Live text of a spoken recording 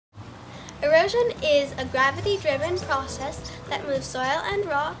Erosion is a gravity-driven process that moves soil and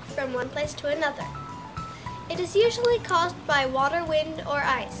rock from one place to another. It is usually caused by water, wind, or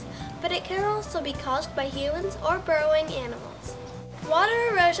ice, but it can also be caused by humans or burrowing animals. Water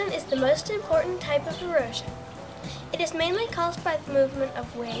erosion is the most important type of erosion. It is mainly caused by the movement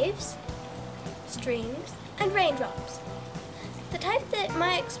of waves, streams, and raindrops. The type that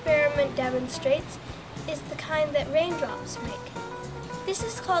my experiment demonstrates is the kind that raindrops make. This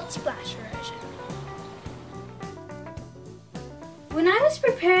is called splash erosion. When I was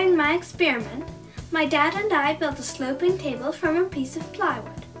preparing my experiment, my dad and I built a sloping table from a piece of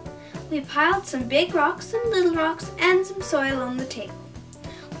plywood. We piled some big rocks and little rocks and some soil on the table.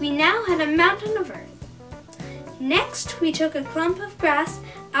 We now had a mountain of earth. Next, we took a clump of grass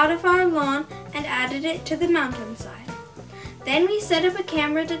out of our lawn and added it to the mountainside. Then we set up a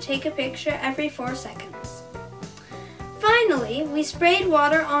camera to take a picture every 4 seconds. Finally, we sprayed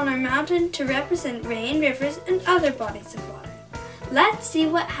water on our mountain to represent rain, rivers, and other bodies of water. Let's see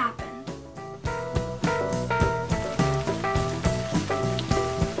what happened.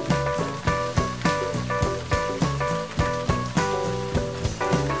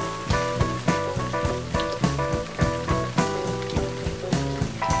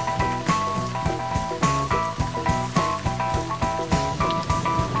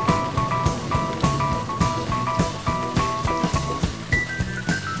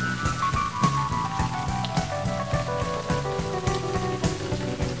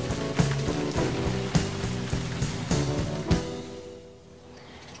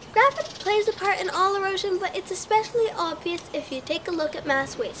 Gravity plays a part in all erosion, but it's especially obvious if you take a look at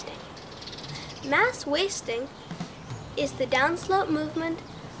mass wasting. Mass wasting is the downslope movement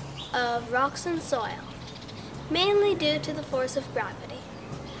of rocks and soil, mainly due to the force of gravity.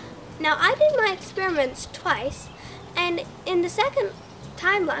 Now, I did my experiments twice, and in the second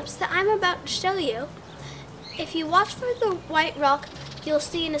time lapse that I'm about to show you, if you watch for the white rock, you'll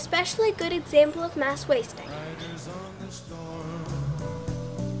see an especially good example of mass wasting.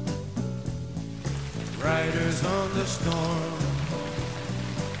 Riders on the storm.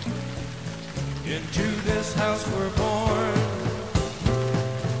 Into this house we're born.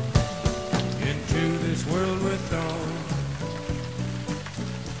 Into this world we're thrown.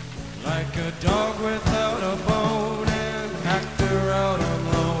 Like a dog without a bone and packed her out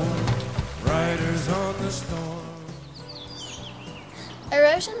alone. Riders on the storm.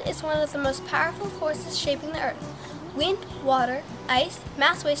 Erosion is one of the most powerful forces shaping the earth. Wind, water, ice,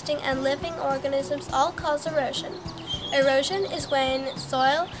 mass wasting, and living organisms all cause erosion. Erosion is when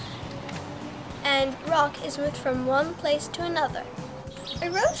soil and rock is moved from one place to another.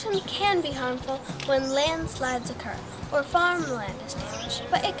 Erosion can be harmful when landslides occur or farmland is damaged,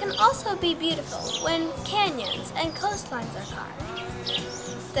 but it can also be beautiful when canyons and coastlines are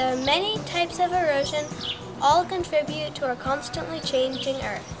carved. The many types of erosion all contribute to our constantly changing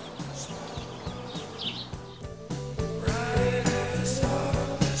earth.